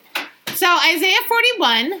So Isaiah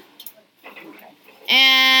 41.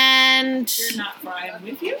 And You're not Brian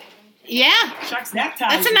with you? Yeah. Shucks, that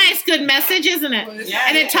ties That's a nice, good message, isn't it? Yeah,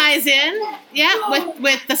 and it ties in,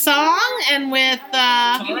 with the song and with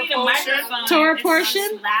you need a microphone. Torah portion.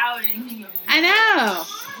 It's loud in here. I know.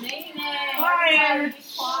 Quiet.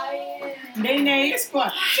 Nene is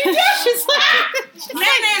quiet. She's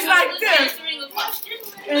Nene is like this.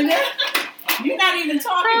 And then, you're not even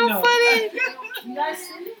talking. So funny.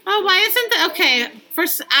 Oh, why isn't that? Okay,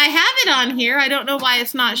 first I have it on here. I don't know why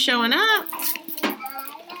it's not showing up.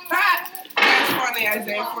 That's funny.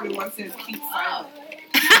 Isaiah 41 says, "Keep silent."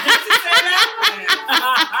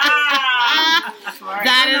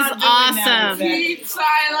 That is awesome. Keep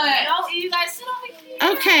silent. No, you guys sit over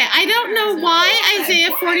here. Okay, I don't know why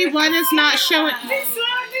Isaiah 41 is not showing.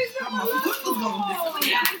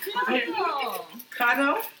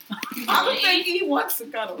 Cuddle? I don't think he wants to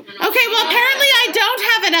cuddle. Okay, well apparently I don't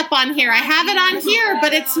have it up on here. I have it on here,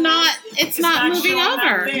 but it's not moving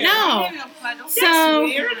over. No. So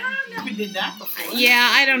Weird. I never did that before.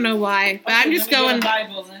 yeah, I don't know why, but I'm just going.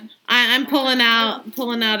 Bible then. I'm pulling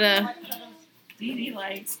out a. Dee Dee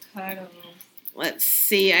likes cuddles. Let's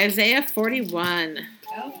see, Isaiah 41.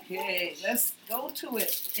 Okay, let's go to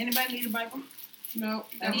it. Anybody need a Bible? No.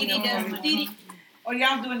 Dee Dee does. Dee Dee. Oh,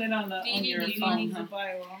 y'all doing it on your phone, needs huh? a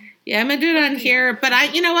Bible. Yeah, I'm gonna do it on here,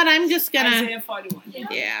 but you know what? I'm just gonna. Isaiah 41.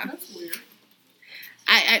 Yeah. That's weird.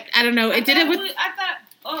 I don't know. It did it with. I thought.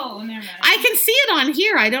 Oh, never mind. I can see it on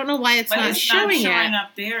here. I don't know why it's But not it's showing not showing it.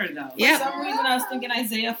 up there, though. Yep. For some reason, I was thinking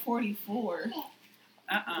Isaiah 44.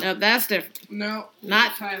 No, that's different. No.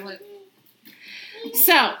 Not- silent.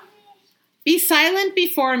 So, be silent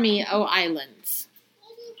before me, O islands.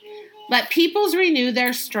 Let peoples renew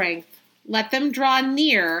their strength. Let them draw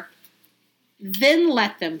near, then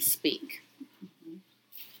let them speak.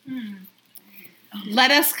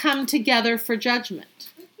 Let us come together for judgment.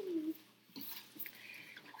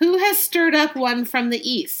 Who has stirred up one from the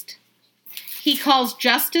east? He calls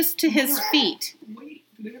justice to his feet.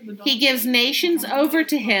 He gives nations over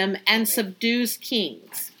to him and subdues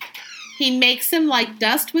kings. He makes them like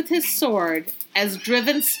dust with his sword, as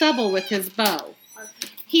driven stubble with his bow.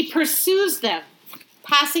 He pursues them,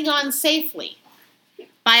 passing on safely,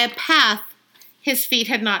 by a path his feet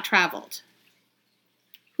had not traveled.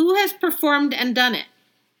 Who has performed and done it?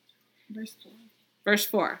 Verse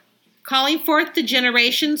 4. Calling forth the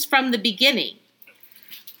generations from the beginning.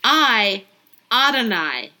 I,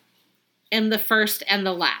 Adonai, am the first and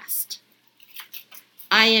the last.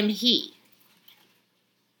 I am he.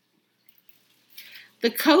 The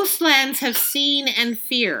coastlands have seen and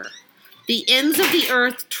fear. The ends of the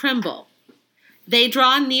earth tremble. They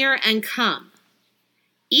draw near and come.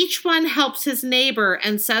 Each one helps his neighbor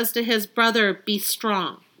and says to his brother, "Be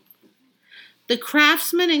strong." The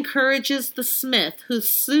craftsman encourages the smith, who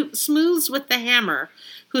smooths with the hammer,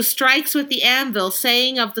 who strikes with the anvil,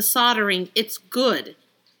 saying of the soldering, "It's good,"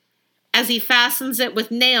 as he fastens it with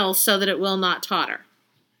nails so that it will not totter.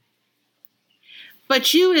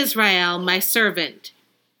 But you, Israel, my servant,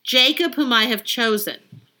 Jacob, whom I have chosen,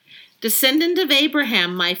 descendant of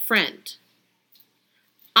Abraham, my friend,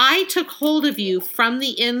 I took hold of you from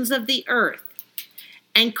the ends of the earth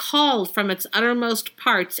and called from its uttermost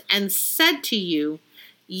parts and said to you,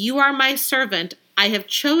 "You are my servant. I have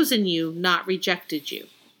chosen you, not rejected you."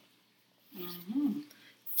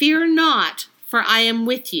 Fear not, for I am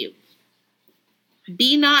with you.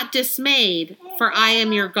 Be not dismayed, for I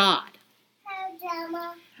am your God.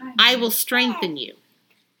 I will strengthen you.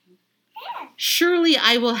 Surely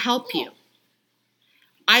I will help you.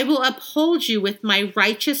 I will uphold you with my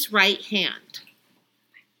righteous right hand.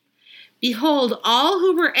 Behold, all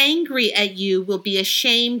who were angry at you will be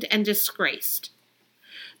ashamed and disgraced.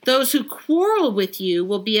 Those who quarrel with you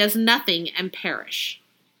will be as nothing and perish.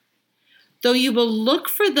 Though you will look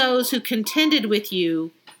for those who contended with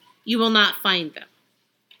you, you will not find them.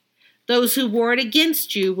 Those who warred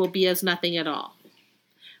against you will be as nothing at all.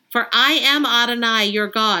 For I am Adonai, your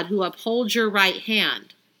God, who upholds your right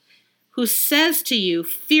hand, who says to you,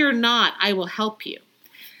 "Fear not, I will help you."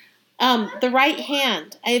 The right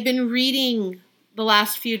hand. I have been reading the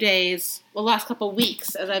last few days, the last couple of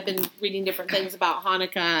weeks, as I've been reading different things about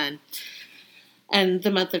Hanukkah and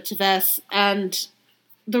the month of Teves. And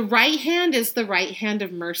the right hand is the right hand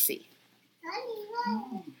of mercy.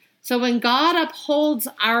 So when God upholds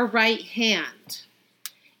our right hand,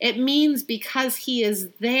 it means because he is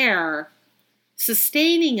there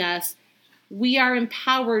sustaining us, we are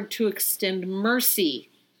empowered to extend mercy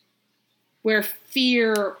where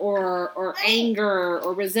fear or anger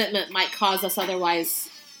or resentment might cause us otherwise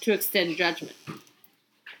to extend judgment.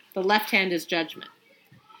 The left hand is judgment.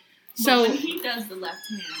 So when he does the left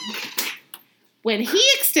hand, when he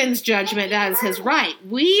extends judgment as his right,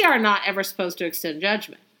 we are not ever supposed to extend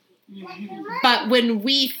judgment. But when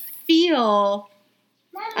we feel,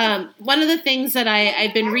 one of the things that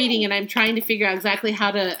I've been reading, and I'm trying to figure out exactly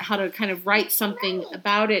how to kind of write something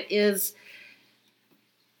about it, is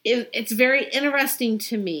it's very interesting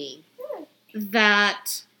to me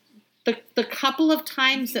that the couple of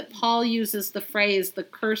times that Paul uses the phrase "the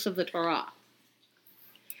curse of the Torah,"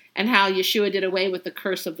 and how Yeshua did away with the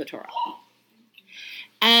curse of the Torah.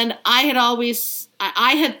 And I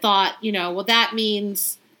had thought, well, that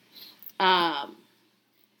means,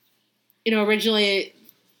 originally it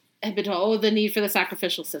had been told, the need for the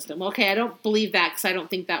sacrificial system. Okay, I don't believe that because I don't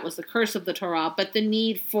think that was the curse of the Torah, but the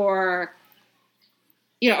need for,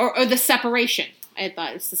 or the separation. I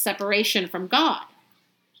thought it's the separation from God.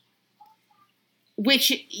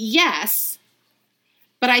 Which, yes,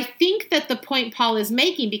 but I think that the point Paul is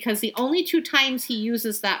making, because the only two times he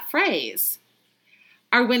uses that phrase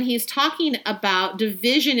are when he's talking about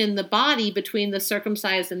division in the body between the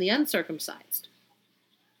circumcised and the uncircumcised.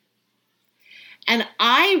 And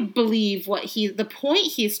I believe the point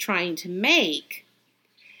he's trying to make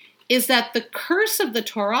is that the curse of the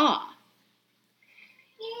Torah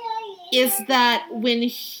is that when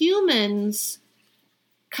humans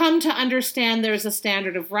come to understand there's a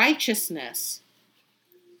standard of righteousness,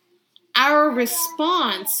 our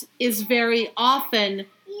response is very often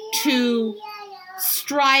to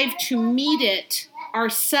strive to meet it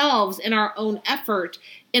ourselves in our own effort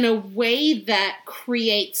in a way that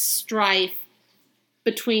creates strife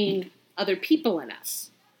between other people and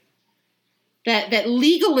us. That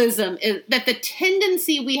legalism is, that the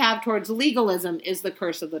tendency we have towards legalism is the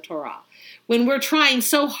curse of the Torah. When we're trying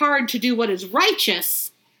so hard to do what is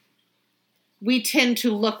righteous, we tend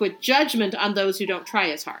to look with judgment on those who don't try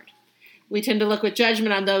as hard. We tend to look with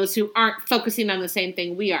judgment on those who aren't focusing on the same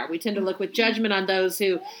thing we are. We tend to look with judgment on those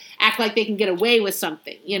who act like they can get away with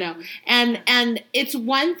something, And it's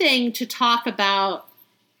one thing to talk about,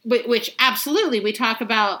 which absolutely we talk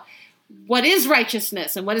about what is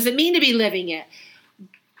righteousness and what does it mean to be living it.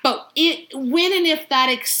 But when and if that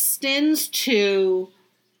extends to,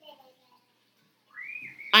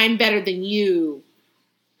 I'm better than you,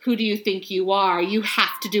 who do you think you are? You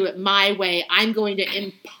have to do it my way. I'm going to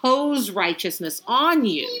impose righteousness on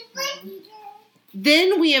you.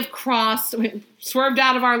 Then we have swerved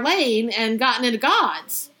out of our lane and gotten into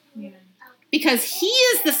God's. Yeah. Because he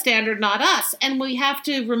is the standard, not us. And we have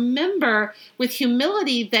to remember with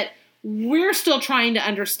humility that we're still trying to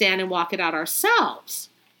understand and walk it out ourselves.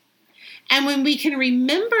 And when we can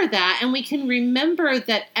remember that, and we can remember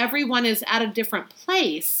that everyone is at a different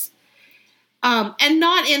place, and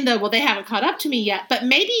not in they haven't caught up to me yet, but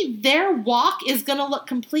maybe their walk is going to look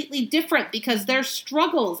completely different because their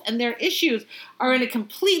struggles and their issues are in a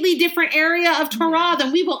completely different area of Torah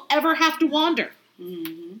than we will ever have to wander.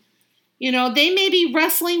 Mm-hmm. They may be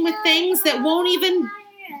wrestling with things that won't even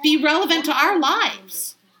be relevant to our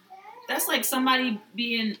lives. That's like somebody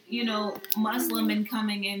being, Muslim and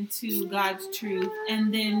coming into God's truth,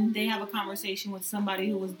 and then they have a conversation with somebody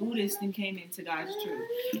who was Buddhist and came into God's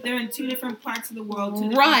truth. They're in two different parts of the world, two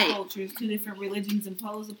different cultures, two different religions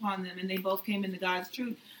imposed upon them, and they both came into God's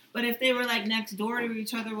truth. But if they were like next door to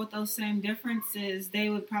each other with those same differences, they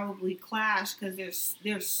would probably clash because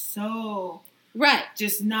they're so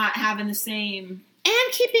just not having the same.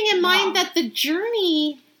 And keeping in mind that the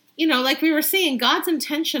journey, like we were saying, God's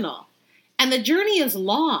intentional. And the journey is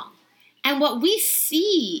long. And what we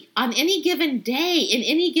see on any given day, in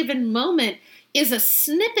any given moment, is a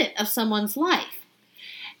snippet of someone's life.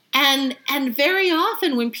 And very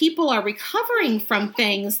often when people are recovering from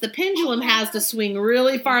things, the pendulum has to swing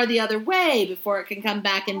really far the other way before it can come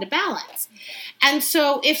back into balance. And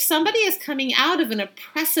so if somebody is coming out of an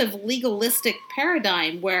oppressive legalistic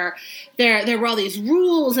paradigm where there were all these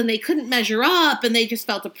rules and they couldn't measure up and they just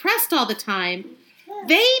felt oppressed all the time,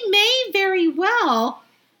 they may very well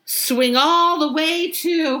swing all the way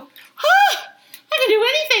to, I can do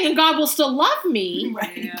anything and God will still love me.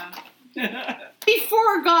 Right. Yeah.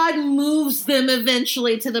 Before God moves them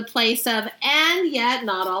eventually to the place of, and yet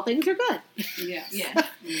not all things are good. Yeah.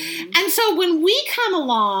 Mm-hmm. And so when we come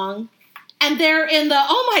along and they're in the,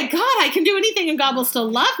 oh my God, I can do anything and God will still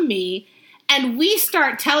love me, and we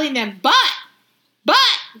start telling them, but,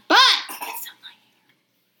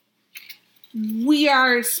 we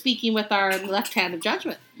are speaking with our left hand of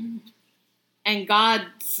judgment. Mm-hmm. And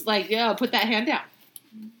God's like, put that hand down.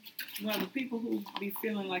 Well, the people who be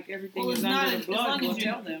feeling like everything is under the blood will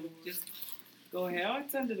tell them, just Go ahead. Oh,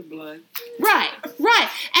 it's under the blood. Right. And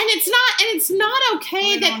it's not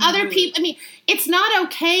okay that other people, I mean, it's not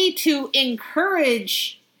okay to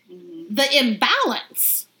encourage the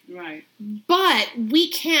imbalance. Right. But we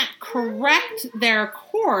can't correct their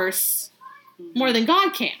course more than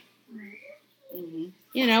God can. Mm-hmm.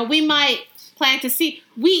 You know, we might plant a seed.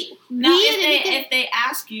 If they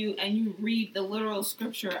ask you and you read the literal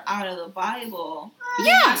scripture out of the Bible,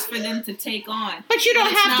 ask for them to take on. But you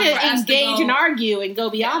don't have to engage and argue and go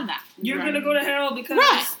beyond that. You're gonna go to hell because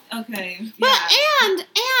okay. But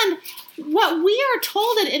and what we are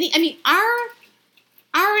told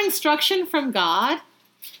our instruction from God,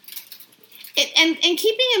 and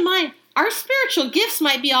keeping in mind our spiritual gifts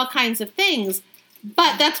might be all kinds of things,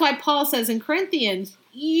 but that's why Paul says in Corinthians,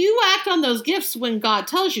 you act on those gifts when God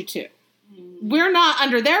tells you to. We're not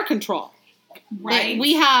under their control. Right.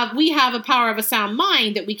 We have a power of a sound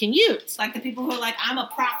mind that we can use. Like the people who are like, I'm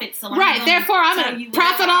a prophet, so therefore I'm going to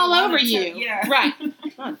prophet all over you. Yeah. Right.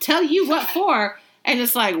 I'll tell you what for. And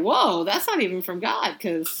it's like, whoa, that's not even from God,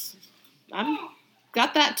 because I'm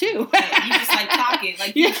got that too. You just like talking.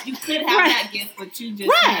 Like you could have that gift, but you just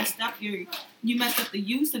messed up the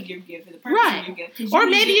use of your gift, or the purpose of your gift. Or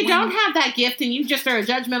maybe you don't have that gift and you just are a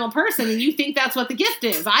judgmental person and you think that's what the gift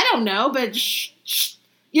is. I don't know, but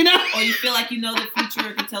you know. Or you feel like you know the future,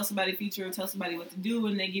 or can tell somebody the future, or tell somebody what to do,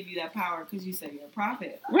 and they give you that power because you say you're a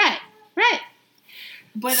prophet. Right.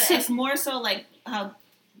 But it's more so like how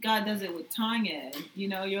God does it with Tanya. You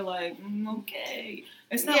know, you're like, okay.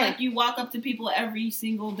 It's not like you walk up to people every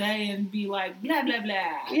single day and be like, blah, blah,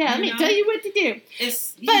 blah. Yeah, let me tell you what to do.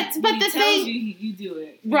 But the thing, you do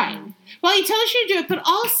it. Right. Well, he tells you to do it, but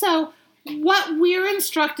also what we're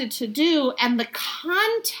instructed to do and the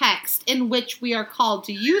context in which we are called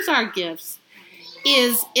to use our gifts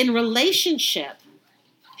is in relationship,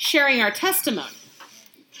 sharing our testimony.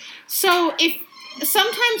 So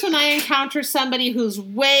sometimes when I encounter somebody who's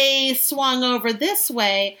way swung over this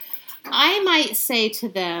way, I might say to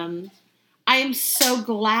them, I'm so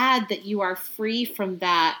glad that you are free from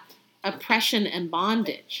that oppression and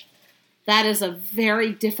bondage. That is a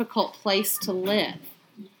very difficult place to live.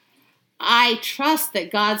 I trust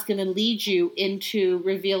that God's going to lead you into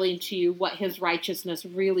revealing to you what his righteousness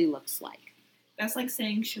really looks like. That's like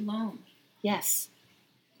saying shalom. Yes.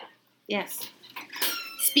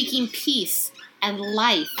 Speaking peace and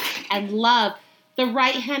life and love, the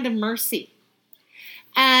right hand of mercy.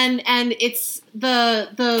 And it's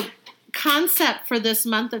the concept for this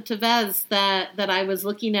month of Tevez that I was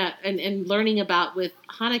looking at and learning about with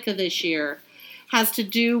Hanukkah this year has to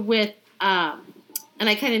do with, and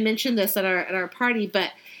I kind of mentioned this at our party,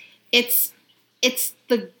 but it's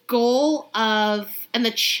the goal of and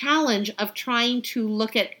the challenge of trying to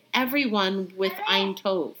look at everyone with Ein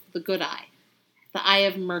Tov, the good eye, the eye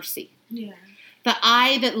of mercy. Yeah. The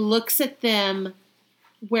eye that looks at them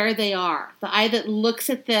where they are, the eye that looks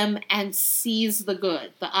at them and sees the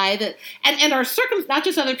good, the eye that, and our not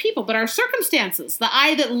just other people, but our circumstances, the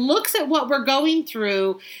eye that looks at what we're going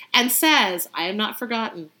through and says, I am not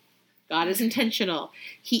forgotten. God is intentional.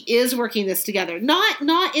 He is working this together.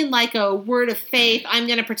 Not in like a word of faith, I'm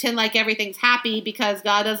going to pretend like everything's happy because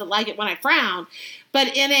God doesn't like it when I frown,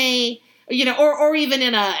 but in a, or even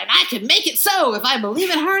in a, and I can make it so if I believe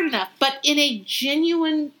it hard enough, but in a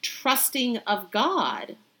genuine trusting of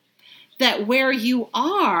God that where you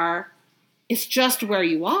are is just where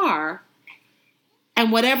you are,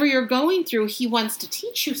 and whatever you're going through, he wants to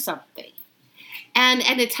teach you something.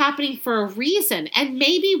 And it's happening for a reason. And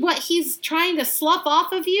maybe what he's trying to slough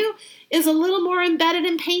off of you is a little more embedded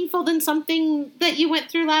and painful than something that you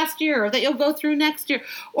went through last year or that you'll go through next year.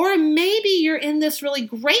 Or maybe you're in this really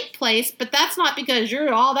great place, but that's not because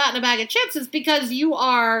you're all that in a bag of chips. It's because you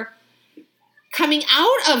are coming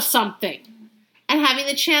out of something and having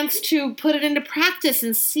the chance to put it into practice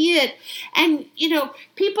and see it. And,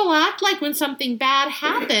 people act like when something bad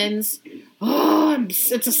happens,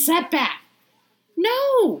 it's a setback.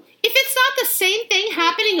 No, if it's not the same thing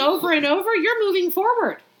happening over and over, you're moving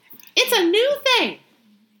forward. It's a new thing.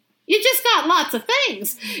 You just got lots of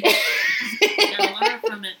things. Gotta learn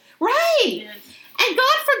from it. Right. Yes. And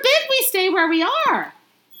God forbid we stay where we are.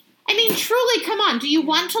 I mean, truly, come on. Do you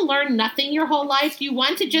want to learn nothing your whole life? Do you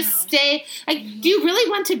want to just stay? Do you really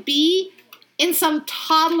want to be in some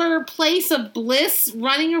toddler place of bliss,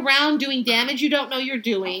 running around doing damage you don't know you're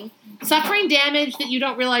doing, suffering damage that you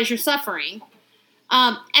don't realize you're suffering?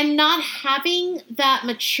 And not having that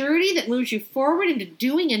maturity that moves you forward into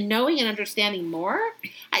doing and knowing and understanding more,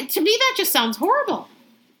 to me that just sounds horrible.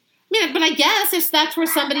 But I guess if that's where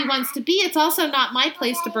somebody wants to be, it's also not my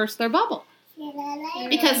place to burst their bubble.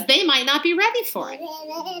 Because they might not be ready for it.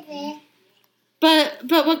 But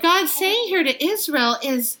what God's saying here to Israel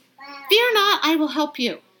is, fear not, I will help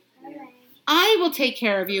you. I will take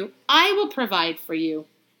care of you. I will provide for you.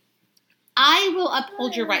 I will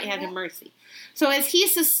uphold your right hand in mercy. So as he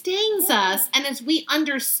sustains us and as we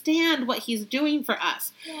understand what he's doing for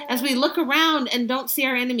us, as we look around and don't see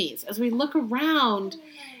our enemies, as we look around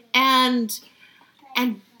and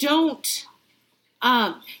don't,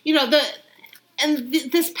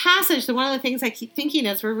 this passage, one of the things I keep thinking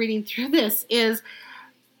as we're reading through this is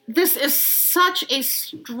such a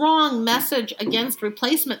strong message against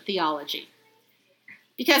replacement theology.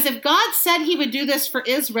 Because if God said he would do this for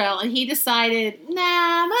Israel and he decided,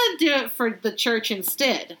 I'm going to do it for the church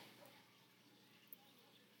instead,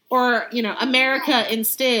 or, America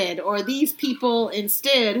instead, or these people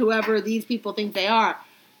instead, whoever these people think they are,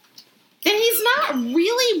 then he's not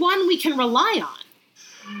really one we can rely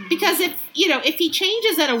on. Because if he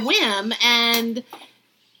changes at a whim and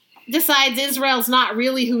decides Israel's not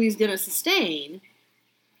really who he's going to sustain,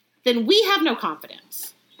 then we have no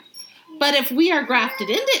confidence. But if we are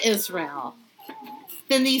grafted into Israel,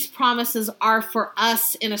 then these promises are for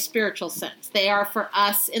us in a spiritual sense. They are for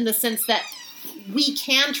us in the sense that we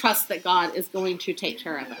can trust that God is going to take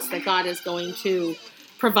care of us, that God is going to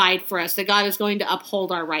provide for us, that God is going to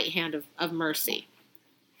uphold our right hand of mercy.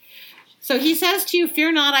 So he says to you,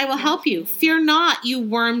 fear not, I will help you. Fear not, you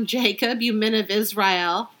worm Jacob, you men of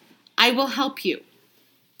Israel. I will help you.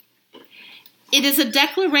 It is a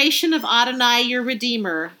declaration of Adonai, your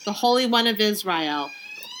Redeemer, the Holy One of Israel.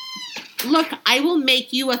 Look, I will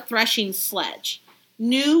make you a threshing sledge,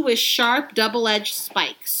 new with sharp double-edged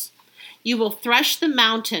spikes. You will thresh the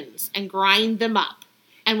mountains and grind them up,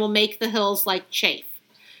 and will make the hills like chaff.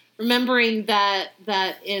 Remembering that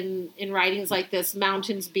in writings like this,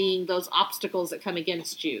 mountains being those obstacles that come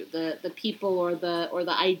against you, the people or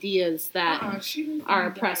the ideas that are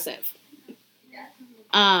oppressive.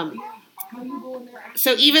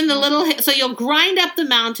 So even so you'll grind up the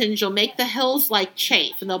mountains, you'll make the hills like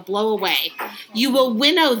chaff, and they'll blow away. You will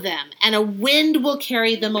winnow them, and a wind will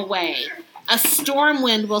carry them away. A storm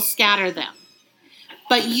wind will scatter them.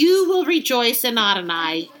 But you will rejoice in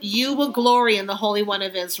Adonai. You will glory in the Holy One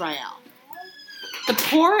of Israel. The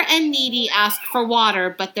poor and needy ask for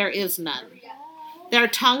water, but there is none. Their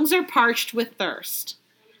tongues are parched with thirst.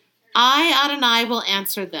 I, Adonai, will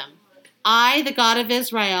answer them. I, the God of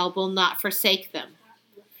Israel, will not forsake them.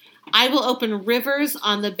 I will open rivers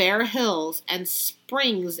on the bare hills and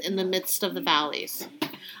springs in the midst of the valleys.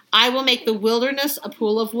 I will make the wilderness a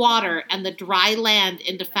pool of water and the dry land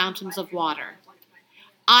into fountains of water.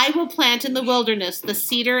 I will plant in the wilderness the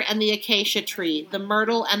cedar and the acacia tree, the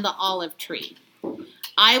myrtle and the olive tree.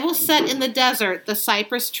 I will set in the desert the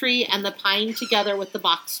cypress tree and the pine together with the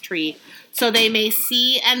box tree, so they may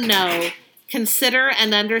see and know, consider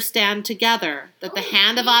and understand together that the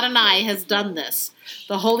hand of Adonai has done this.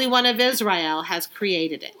 The Holy One of Israel has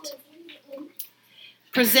created it.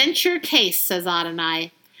 Present your case, says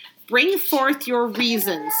Adonai. Bring forth your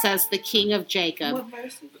reasons, says the King of Jacob.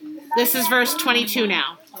 This is verse 22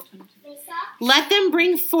 now. Let them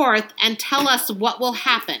bring forth and tell us what will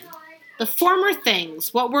happen. The former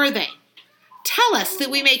things, what were they? Tell us that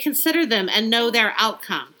we may consider them and know their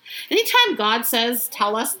outcome. Anytime God says,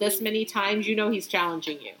 tell us this many times, you know he's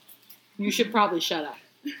challenging you. You should probably shut up.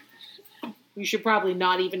 You should probably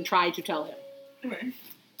not even try to tell him.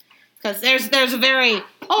 Because there's a very,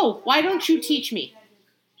 why don't you teach me?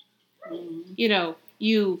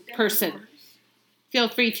 You person. Feel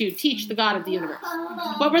free to teach the God of the universe.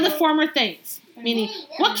 What were the former things? Meaning,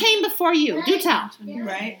 what came before you? Do tell.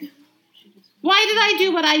 Right. Why did I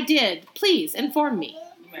do what I did? Please inform me.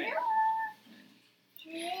 Right.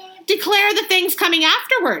 Declare the things coming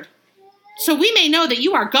afterward, so we may know that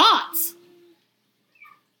you are gods.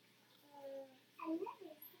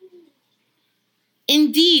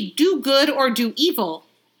 Indeed, do good or do evil,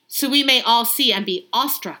 so we may all see and be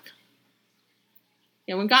awestruck.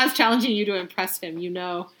 When God's challenging you to impress him, you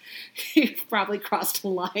know you've probably crossed a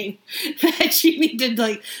line that you need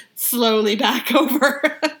to slowly back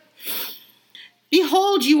over.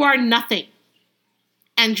 Behold, you are nothing,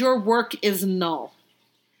 and your work is null.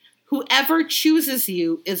 Whoever chooses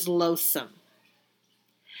you is loathsome.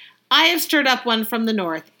 I have stirred up one from the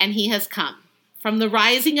north, and he has come. From the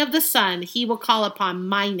rising of the sun, he will call upon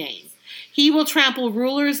my name. He will trample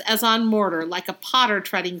rulers as on mortar, like a potter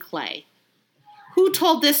treading clay. Who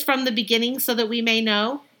told this from the beginning so that we may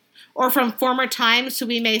know? Or from former times so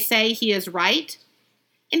we may say he is right?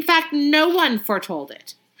 In fact, no one foretold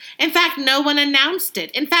it. In fact, no one announced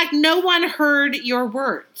it. In fact, no one heard your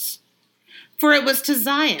words. For it was to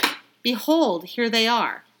Zion, behold, here they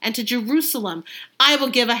are. And to Jerusalem I will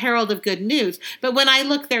give a herald of good news. But when I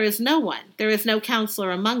look, there is no one. There is no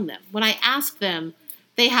counselor among them. When I ask them,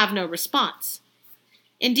 they have no response.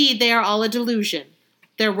 Indeed, they are all a delusion.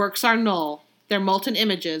 Their works are null. Their molten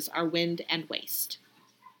images are wind and waste.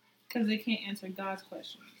 Because they can't answer God's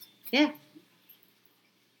questions. Yeah.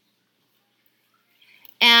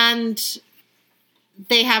 And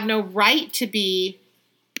they have no right to be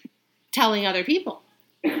telling other people.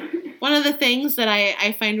 One of the things that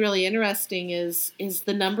I find really interesting is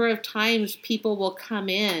the number of times people will come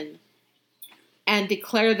in and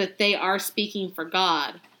declare that they are speaking for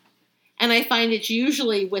God. And I find it's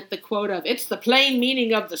usually with the quote of, it's the plain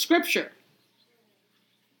meaning of the scripture.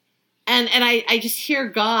 And I just hear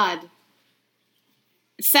God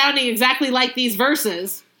sounding exactly like these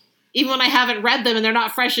verses, even when I haven't read them and they're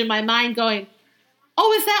not fresh in my mind, going,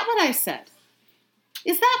 oh, is that what I said?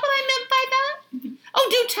 Is that what I meant by that? Oh,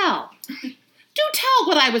 do tell. Do tell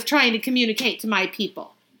what I was trying to communicate to my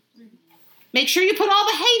people. Make sure you put all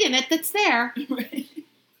the hate in it that's there.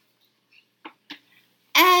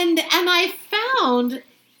 And I found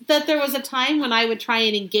that there was a time when I would try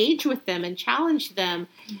and engage with them and challenge them.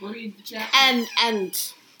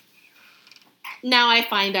 And now I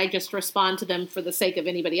find I just respond to them for the sake of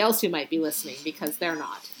anybody else who might be listening, because they're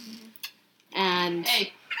not. And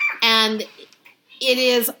it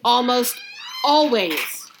is almost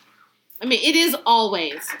always, it is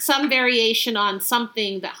always some variation on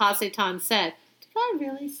something that Hasatan said. Did God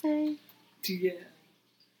really say? Yeah.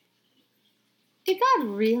 Did God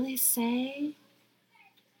really say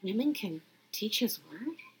women can teach his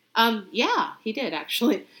word? Yeah, he did,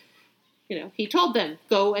 actually. He told them,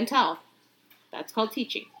 go and tell. That's called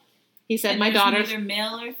teaching. He said, my daughters... Neither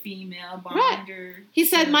male or female, bond right. or... He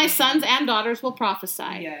said, my sons and daughters will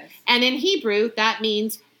prophesy. Yes. And in Hebrew, that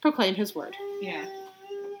means proclaim his word. Yeah.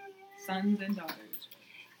 Sons and daughters.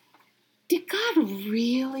 Did God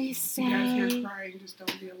really say... You guys hear crying, just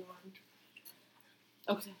don't be alarmed.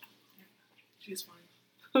 Okay. She's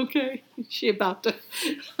fine. Okay. She about to...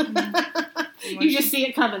 You just see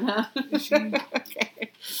it coming, huh? Okay. Okay.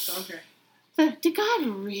 So, did God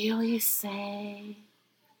really say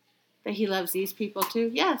that he loves these people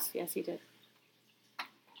too? Yes, he did.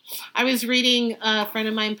 I was reading, a friend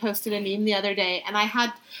of mine posted a meme the other day, and I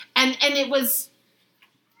had, and it was,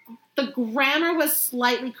 the grammar was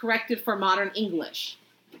slightly corrected for modern English.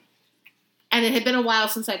 And it had been a while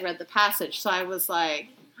since I'd read the passage, so I was like,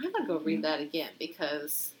 I'm going to go read that again,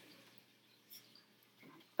 because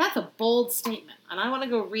that's a bold statement, and I want to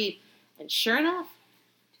go read. And sure enough,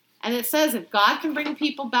 and it says, if God can bring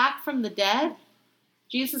people back from the dead,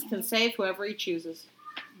 Jesus can save whoever he chooses.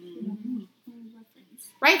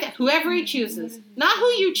 Right there, whoever he chooses. Not who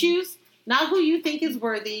you choose, not who you think is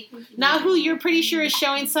worthy, not who you're pretty sure is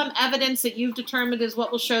showing some evidence that you've determined is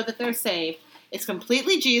what will show that they're saved. It's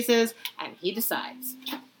completely Jesus, and he decides.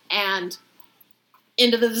 And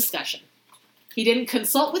into the discussion. He didn't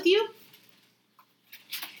consult with you.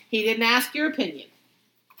 He didn't ask your opinion.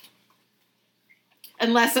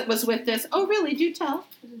 Unless it was with this, oh really, do tell.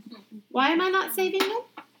 Why am I not saving them?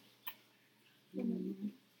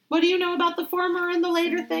 What do you know about the former and the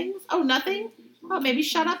later things? Oh, nothing? Oh, maybe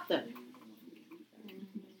shut up then.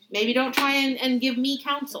 Maybe don't try and give me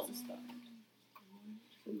counsel.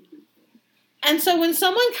 And so when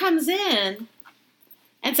someone comes in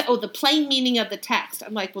and says, oh, the plain meaning of the text,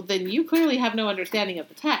 I'm like, well, then you clearly have no understanding of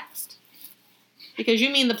the text. Because you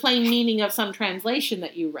mean the plain meaning of some translation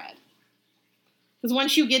that you read. Because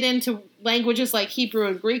once you get into languages like Hebrew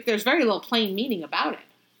and Greek, there's very little plain meaning about it.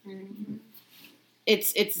 Mm-hmm.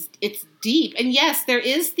 It's deep, and yes, there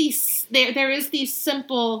is the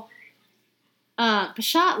simple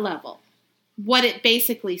Peshat level, what it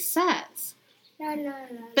basically says.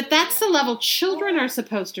 But that's the level children are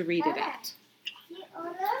supposed to read it at.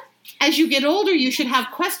 As you get older, you should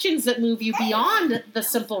have questions that move you beyond the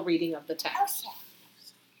simple reading of the text.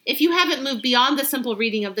 If you haven't moved beyond the simple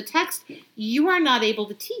reading of the text, you are not able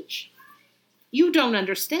to teach. You don't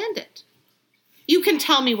understand it. You can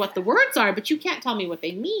tell me what the words are, but you can't tell me what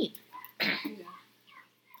they mean.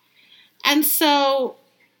 And so,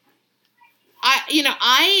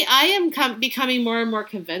 I am becoming more and more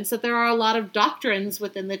convinced that there are a lot of doctrines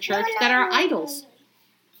within the church that are idols.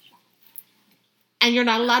 And you're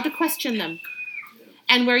not allowed to question them.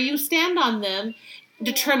 And where you stand on them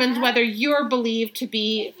determines whether you're believed to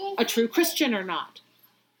be a true Christian or not.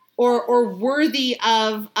 Or worthy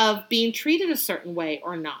of being treated a certain way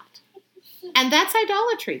or not. And that's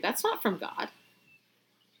idolatry. That's not from God.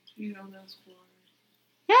 That's why.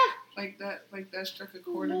 Yeah. Like that struck a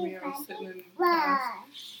chord in me. I was sitting in class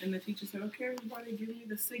And the teacher said, okay, everybody, give me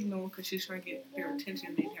the signal, because she's trying to get their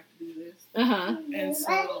attention. They have to do this. Uh-huh. And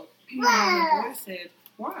so the boy said,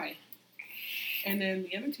 why? And then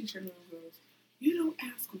the other teacher goes, you don't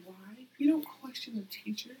ask why. You don't question the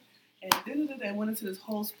teacher. And I went into this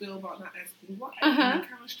whole spiel about not asking why. Uh-huh. And it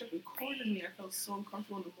kind of struck a chord in me. I felt so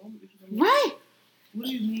uncomfortable in the moment. Because I'm like, Right. what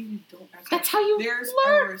do you mean you don't ask That's why? how you There's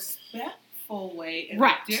learn. a respectful way and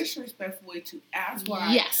Right. a disrespectful way to ask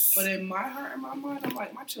why. Yes. But in my heart and my mind, I'm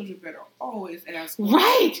like, my children better always ask why.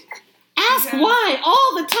 Right. Ask Because- why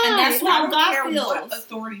all the time. And that's I how don't God care feels. what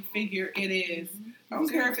authority figure it is. I don't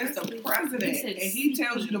care if it's the president He said, and he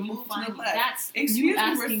tells you to "Seeking, move to find the me." left. That's Excuse you me,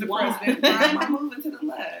 asking Mr. why. President, why am I moving to the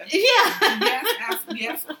left? Yeah.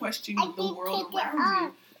 Yes, question the world around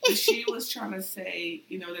you. But she was trying to say,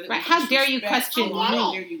 that it Right, was how dare you question disrespectful.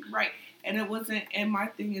 How me? dare you? Right. And it wasn't, and my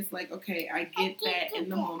thing is like, okay, I get that in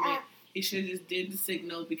the moment. He should have just did the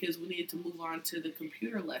signal because we needed to move on to the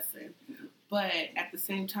computer lesson. But at the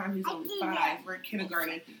same time, he's only 5. We're in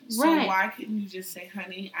kindergarten. So Right. why couldn't you just say,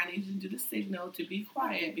 honey, I need you to do the signal to be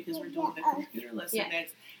quiet because we're doing the computer lesson Yeah.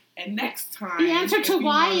 next. And next time, The answer if to you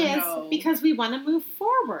why wanna is know- because we want to move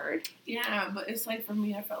forward. Yeah, but it's like for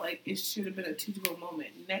me, I felt like it should have been a teachable moment.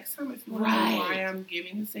 Next time, if you want to Right. know why I'm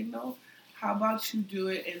giving the signal, how about you do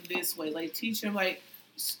it in this way? Like teach them, like,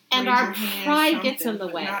 And raise our your hand, pride gets something, in the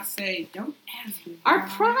but way. Not say, don't ask me. Our why."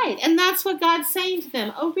 pride. And that's what God's saying to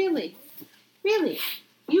them. Oh, really? Really?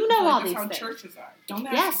 You know all That's these how things. churches are. Don't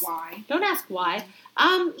ask Yes. why. Don't ask why.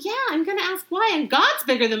 Yeah, I'm going to ask why. And God's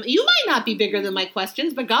bigger than... You might not be bigger than my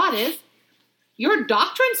questions, but God is. Your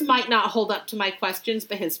doctrines might not hold up to my questions,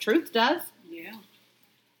 but His truth does. Yeah.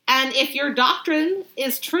 And if your doctrine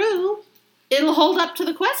is true, it'll hold up to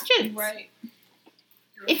the questions. Right.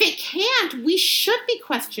 If it can't, we should be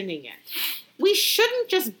questioning it. We shouldn't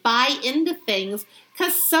just buy into things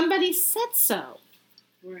because somebody said so.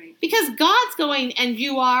 Right. Because God's going, and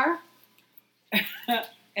you are?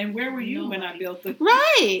 And where were you when I built the?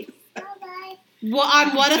 Right. Well,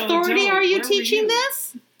 on what So, authority Joe, are you where were teaching you?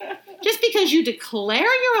 this? Just because you declare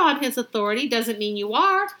you're on His authority doesn't mean you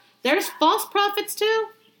are. There's false prophets too.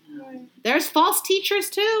 There's false teachers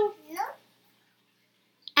too.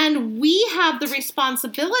 And we have the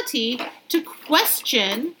responsibility to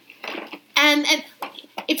question. And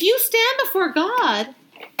if you stand before God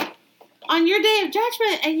on your day of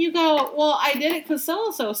judgment and you go, well, I did it because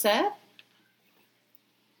so-and-so said.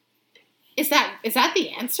 Is that the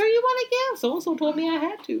answer you want to give? So-and-so told me I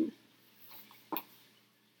had to.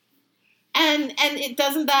 And it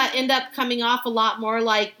doesn't that end up coming off a lot more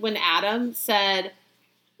like when Adam said,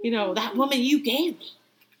 that woman you gave me.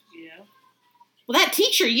 Yeah. Well, that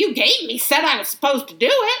teacher you gave me said I was supposed to do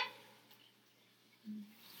it.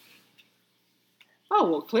 Oh,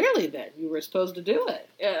 well, clearly then you were supposed to do it.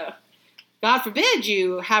 God forbid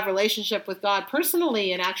you have a relationship with God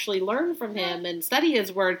personally and actually learn from Him and study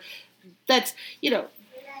His Word that's,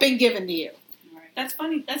 been given to you. That's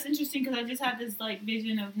funny. That's interesting because I just had this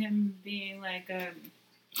vision of him being like,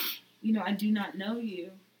 I do not know you.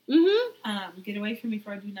 Mm-hmm. Get away from me,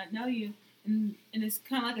 for I do not know you. And it's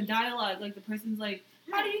kind of like a dialogue. Like the person's like,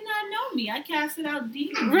 how do you not know me? I casted out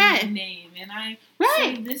demons Right. in your name, and I Right.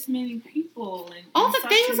 saved this many people, and All and the such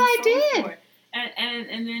things and I so did. forth.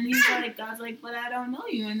 And then he's like, God's like, but I don't know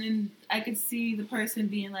you. And then I could see the person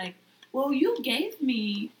being like, well, you gave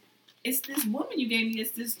me. It's this woman you gave me.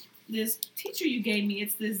 It's this teacher you gave me.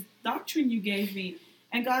 It's this doctrine you gave me.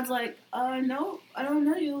 And God's like, no, I don't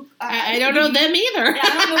know you. I don't know them either. Yeah,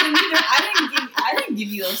 I don't know them either. I didn't give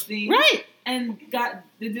you those things. Right. And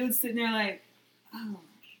the dude's sitting there like, oh,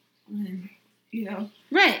 and,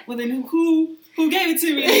 Right. well then who gave it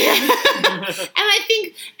to me?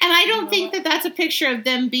 And I don't think that that's a picture of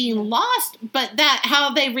them being lost, but that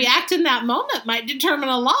how they react in that moment might determine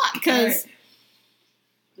a lot. Because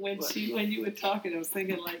When you were talking, I was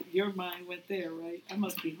thinking like your mind went there, right? I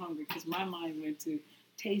must be hungry because my mind went to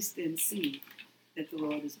taste and see that the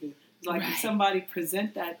Lord is good. It's like Right. if somebody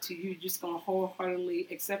present that to you, you're just gonna wholeheartedly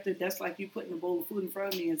accept it. That's like you putting a bowl of food in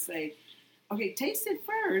front of me and say, "Okay, taste it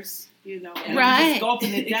first," and I'm Right. just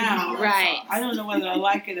gulping it down. Right. I don't know whether I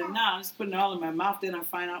like it or not. I'm just putting it all in my mouth. Then I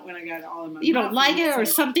find out when I got it all in my mouth. you don't like it, or It's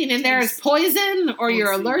like, something in there is poison, or you're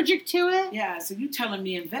Taste. allergic to it. yeah, so you telling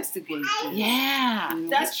me investigate this. Yeah.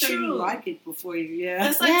 That's make sure true. you like it before you, yeah.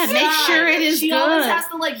 That's like Yeah, make Sky. sure it is She always good. has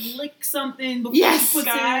to lick something before Yes. she puts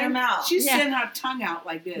it in her mouth. She's Yeah. sending her tongue out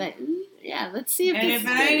like this. Like, yeah, let's see if And this if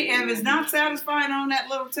is it ain't, good. if it's not satisfying on that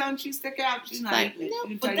little tongue she stick out, she's not Like, eating it. no, She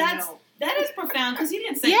can But tell you that's no. That is profound because he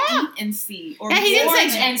didn't say Yeah. eat and see or Yeah, he didn't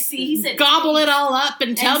gorge say and see. He said gobble it taste. all up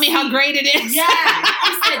and tell me how see. great it is. Yeah,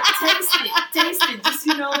 he said taste it. Just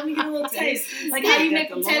let me get a little taste. Like how you Yeah, make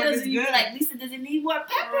the Lord potatoes is and you be good. like, Lisa, does it need more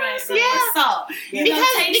pepper Right, or something right. or salt? Yeah.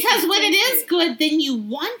 Because when it taste is good, then you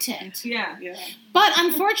want it. Yeah. Yeah. But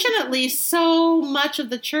unfortunately, so much of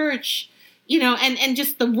the church, and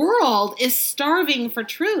just the world is starving for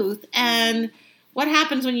truth. And what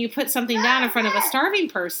happens when you put something down in front of a starving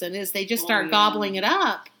person is they just start yeah. gobbling it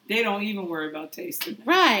up. They don't even worry about tasting it.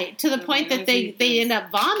 Right, to the They're point like, that they "Let's eat this." end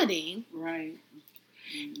up vomiting. Right.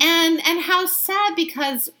 And how sad,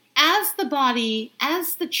 because as the body,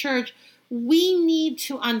 as the church, we need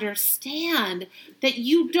to understand that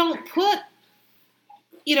you don't put,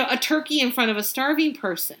 a turkey in front of a starving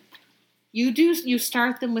person. You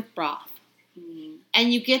start them with broth. Mhm.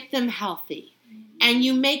 And you get them healthy. And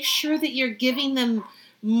you make sure that you're giving them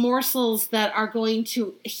morsels that are going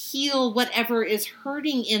to heal whatever is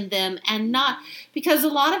hurting in them, and not, because a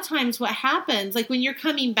lot of times what happens, like when you're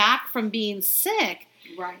coming back from being sick,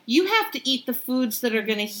 Right. you have to eat the foods that are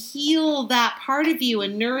going to heal that part of you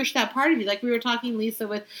and nourish that part of you. Like we were talking, Lisa,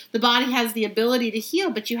 with the body has the ability to heal,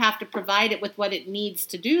 but you have to provide it with what it needs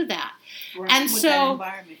to do that. Right. And With that so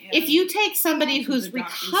environment, yeah. if you take somebody who's The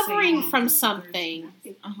doctor recovering saying from it's something,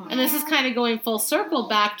 Uh-huh. and this is kind of going full circle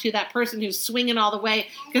back to that person who's swinging all the way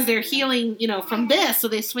because they're healing, from this, so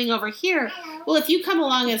they swing over here. Well, if you come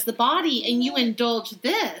along as the body and you indulge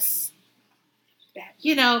this,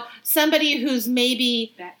 somebody who's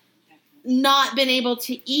maybe not been able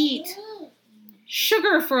to eat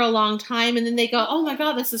sugar for a long time, and then they go, oh my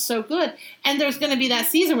God, this is so good. And there's going to be that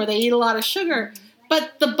season where they eat a lot of sugar.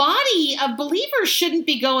 But the body of believers shouldn't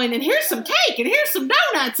be going, and here's some cake, and here's some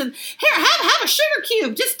donuts, and here, have a sugar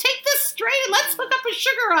cube. Just take this straight, and let's hook up a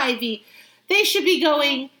sugar IV. They should be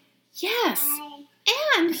going, yes,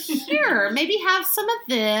 and here, maybe have some of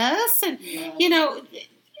this, and,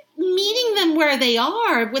 meeting them where they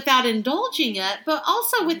are without indulging it, but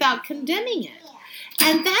also without condemning it.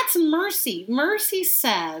 And that's mercy. Mercy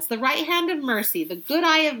says, the right hand of mercy, the good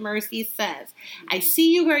eye of mercy says, I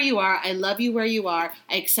see you where you are. I love you where you are.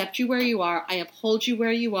 I accept you where you are. I uphold you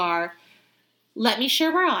where you are. Let me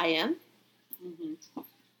share where I am. Mm-hmm.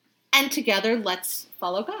 And together, let's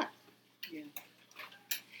follow God. Yeah.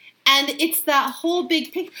 And it's that whole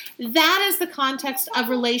big picture. That is the context of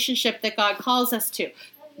relationship that God calls us to.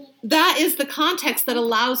 That is the context that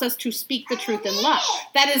allows us to speak the truth in love.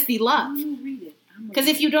 That is the love. Read it. Because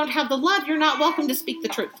if you don't have the love, you're not welcome to speak the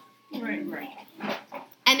truth. Right.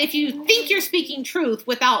 And if you think you're speaking truth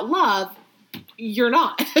without love, you're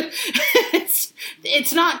not.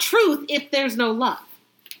 it's not truth if there's no love.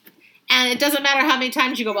 And it doesn't matter how many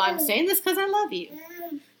times you go, well, I'm saying this because I love you.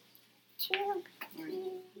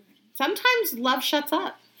 Sometimes love shuts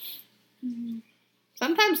up.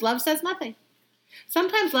 Sometimes love says nothing.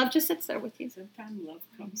 Sometimes love just sits there with you. Sometimes love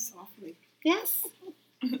comes softly. Yes.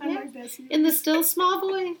 I like that. In the still small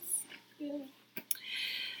voice.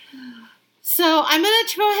 So I'm going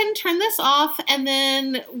to go ahead and turn this off, and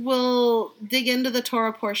then we'll dig into the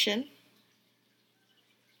Torah portion.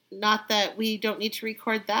 Not that we don't need to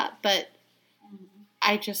record that, but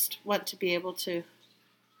I just want to be able to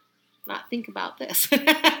not think about this.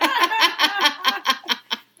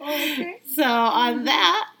 Okay. So on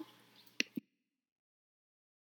that,